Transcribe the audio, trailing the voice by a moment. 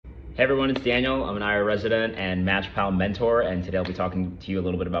Hey everyone, it's Daniel. I'm an IR resident and MatchPal mentor, and today I'll be talking to you a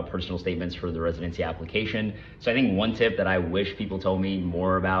little bit about personal statements for the residency application. So I think one tip that I wish people told me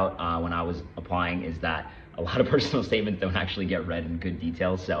more about when I was applying is that a lot of personal statements don't actually get read in good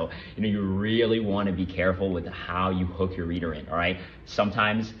detail. So, you really want to be careful with how you hook your reader in, all right?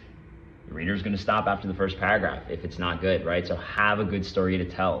 Sometimes the reader's going to stop after the first paragraph if it's not good, right? So have a good story to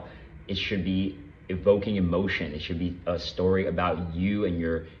tell. It should be evoking emotion. It should be a story about you and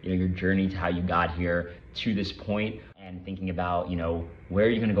your journey to how you got here to this point, and thinking about, where are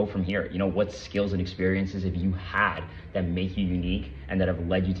you going to go from here? What skills and experiences have you had that make you unique and that have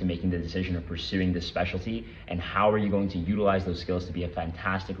led you to making the decision of pursuing this specialty, and how are you going to utilize those skills to be a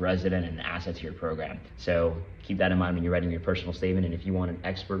fantastic resident and an asset to your program? So keep that in mind when you're writing your personal statement. And if you want an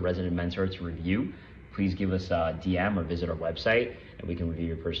expert resident mentor to review, please give us a DM or visit our website, and we can review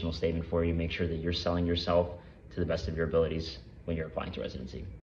your personal statement for you. Make sure that you're selling yourself to the best of your abilities when you're applying to residency.